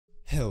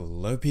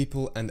Hello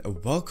people and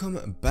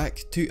welcome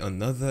back to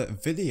another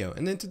video,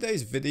 and in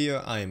today's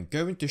video I am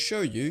going to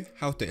show you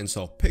how to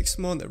install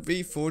Pixelmon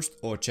Reforged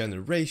or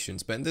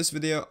Generations. But in this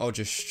video I'll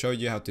just show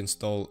you how to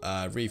install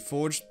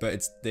Reforged, but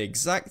it's the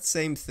exact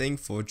same thing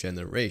for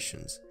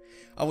Generations.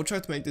 I will try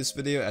to make this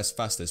video as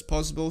fast as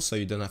possible so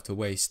you don't have to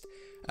waste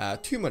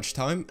too much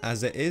time,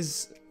 as it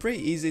is pretty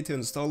easy to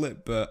install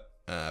it, but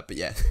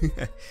yeah,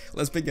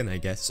 let's begin I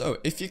guess. So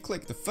if you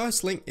click the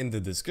first link in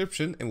the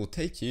description, it will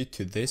take you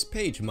to this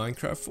page,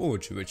 Minecraft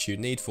Forge, which you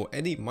need for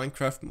any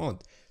Minecraft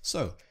mod.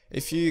 So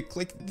if you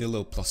click the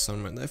little plus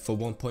sign right there for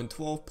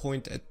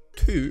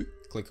 1.12.2,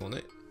 click on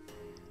it.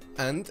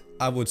 And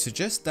I would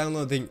suggest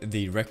downloading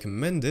the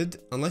recommended,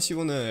 unless you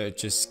want to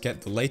just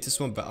get the latest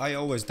one, but I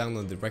always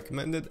download the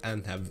recommended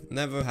and have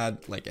never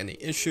had like any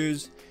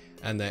issues,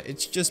 and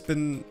it's just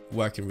been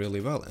working really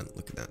well. And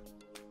look at that,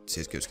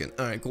 CSGO skin.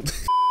 Alright, cool.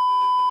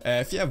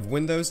 If you have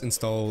Windows,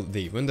 install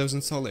the Windows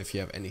installer. If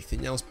you have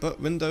anything else but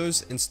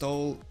Windows,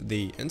 install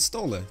the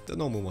installer, the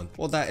normal one.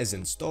 While that is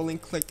installing,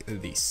 click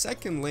the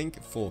second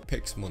link for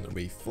Pixelmon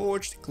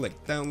Reforged, click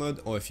download,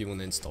 or if you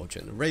want to install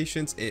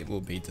Generations, it will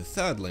be the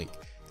third link.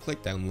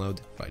 Click download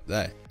right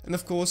there. And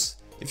of course,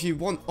 if you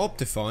want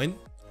OPTIFINE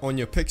on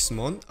your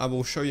Pixelmon, I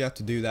will show you how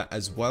to do that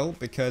as well,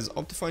 because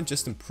OPTIFINE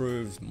just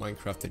improves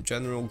Minecraft in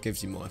general,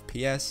 gives you more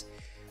FPS.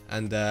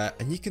 And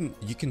you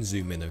can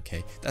zoom in,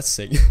 okay, that's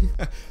sick.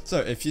 So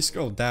if you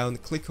scroll down,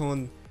 click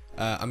on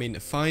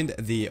find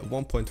the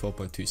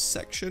 1.12.2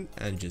 section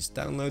and just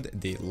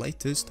download the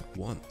latest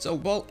one. So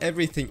while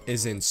everything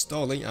is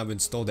installing, I've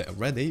installed it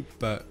already,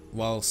 but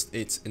whilst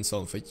it's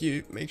installing for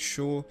you, make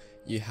sure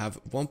you have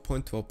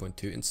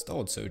 1.12.2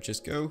 installed. So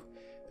just go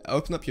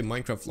open up your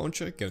Minecraft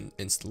launcher, go in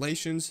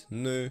installations,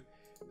 new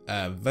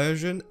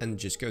version, and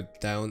just go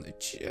down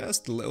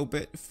just a little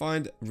bit,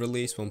 find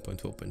release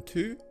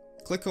 1.12.2.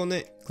 Click on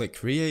it, click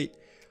create.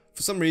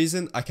 For some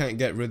reason I can't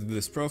get rid of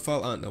this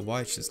profile, I don't know why,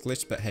 it's just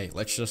glitched, but hey,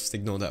 let's just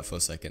ignore that for a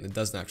second. It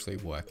doesn't actually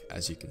work,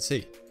 as you can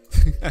see.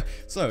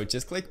 So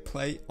just click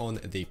play on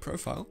the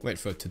profile, wait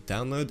for it to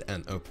download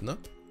and open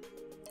up.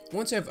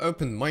 Once you have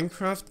opened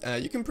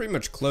Minecraft, you can pretty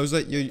much close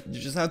it. You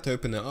just have to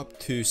open it up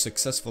to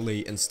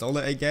successfully install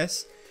it, I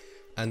guess.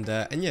 And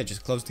yeah,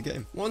 just close the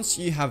game. Once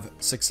you have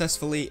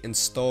successfully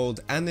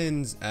installed and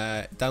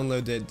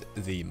downloaded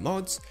the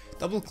mods,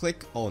 double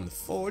click on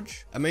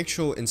Forge and make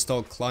sure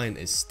install client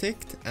is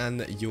ticked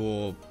and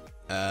your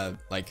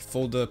like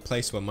folder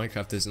place where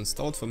Minecraft is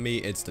installed. For me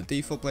it's the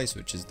default place,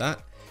 which is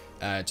that.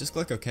 Just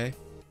click OK.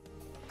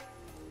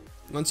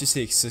 Once you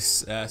see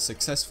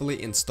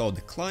successfully installed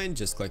the client,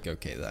 just click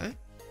OK there.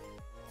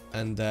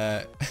 And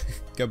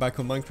go back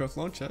on Minecraft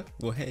launcher.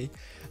 Well, hey.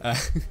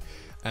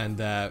 And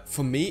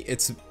for me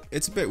it's a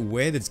bit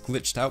weird, it's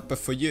glitched out, but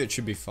for you it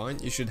should be fine.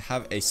 You should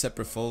have a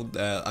separate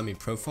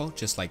profile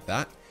just like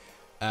that,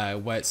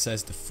 where it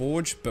says the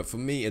Forge, but for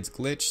me it's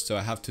glitched, so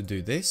I have to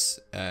do this.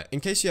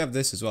 In case you have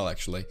this as well,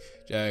 actually,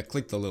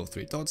 click the little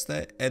three dots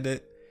there,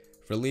 edit,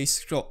 release,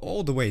 scroll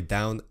all the way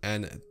down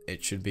and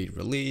it should be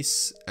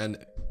release.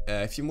 And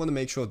if you want to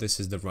make sure this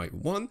is the right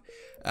one,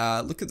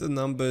 look at the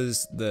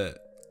numbers, the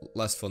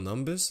last four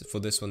numbers. For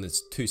this one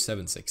it's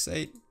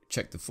 2768,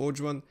 check the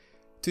Forge one,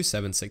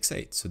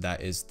 2768, so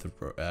that is the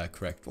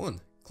correct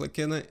one. Click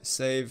in it,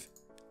 save,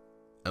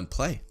 and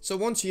play. So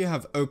once you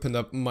have opened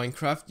up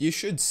Minecraft, you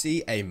should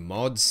see a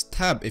mods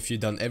tab if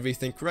you've done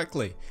everything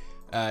correctly.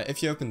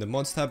 If you open the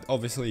mods tab,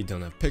 obviously you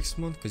don't have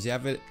Pixelmon because you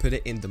haven't put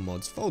it in the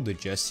mods folder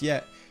just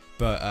yet.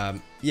 But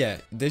yeah,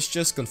 this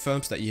just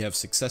confirms that you have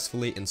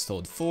successfully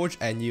installed Forge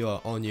and you are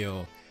on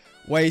your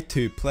way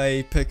to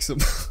play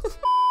Pixelmon.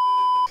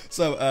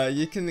 So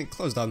you can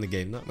close down the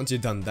game now. Once you've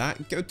done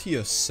that, go to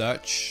your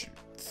search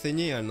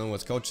thingy, I don't know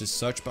what's called, just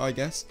search bar I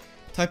guess.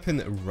 Type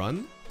in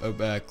run,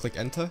 click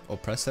enter or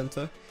press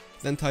enter,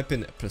 then type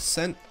in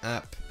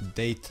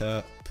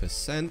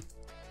 %app_data%,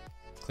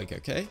 click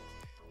OK.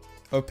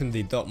 Open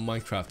the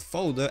 .minecraft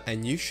folder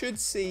and you should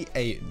see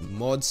a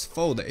mods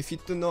folder. If you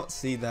do not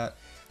see that,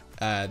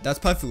 that's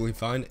perfectly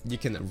fine. You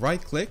can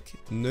right click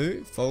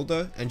new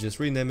folder and just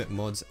rename it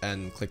mods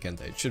and click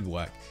enter. It should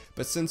work,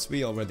 but since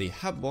we already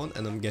have one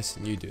and I'm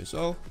guessing you do as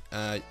well,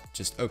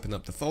 just open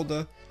up the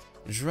folder,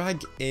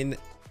 drag in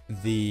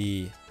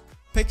the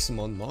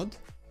Pixelmon mod,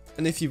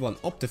 and if you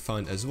want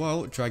OPTIFINE as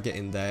well, drag it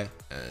in there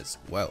as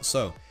well.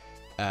 So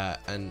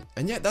and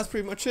yeah, that's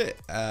pretty much it.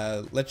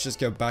 Let's just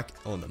go back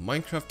on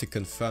Minecraft to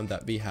confirm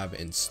that we have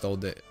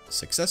installed it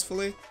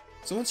successfully.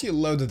 So once you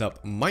loaded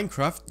up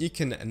Minecraft, you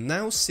can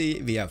now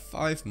see we have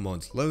 5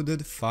 mods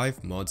loaded,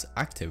 5 mods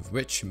active,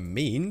 which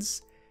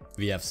means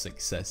we have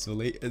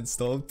successfully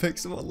installed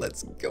Pixelmon.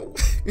 Let's go.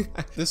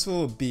 This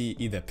will be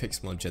either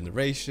Pixelmon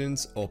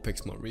Generations or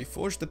Pixelmon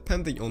Reforged,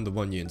 depending on the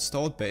one you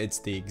installed, but it's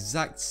the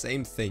exact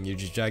same thing. You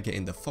just drag it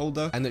in the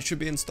folder and it should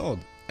be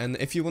installed. And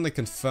if you want to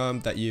confirm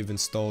that you've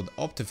installed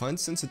OPTIFINE,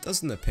 since it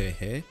doesn't appear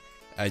here,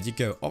 you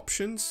go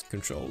options,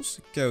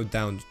 controls, go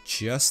down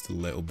just a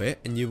little bit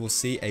and you will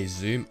see a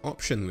zoom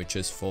option, which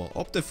is for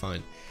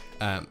OPTIFINE.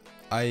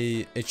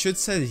 it should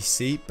say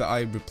C, but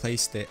I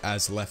replaced it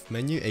as left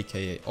menu,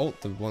 aka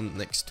Alt, the one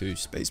next to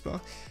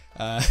spacebar.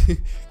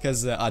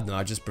 Because I don't know,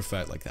 I just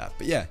prefer it like that.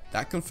 But yeah,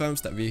 that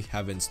confirms that we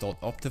have installed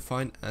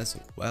OPTIFINE as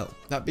well.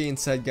 That being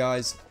said,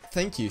 guys,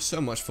 thank you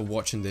so much for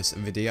watching this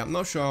video. I'm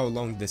not sure how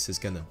long this is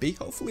gonna be,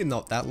 hopefully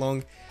not that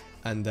long.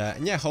 And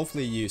yeah,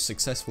 hopefully you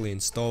successfully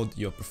installed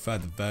your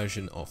preferred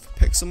version of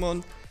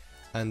Pixelmon.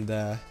 And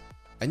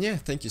yeah,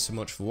 thank you so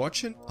much for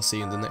watching. I'll see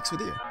you in the next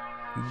video.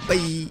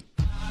 Bye!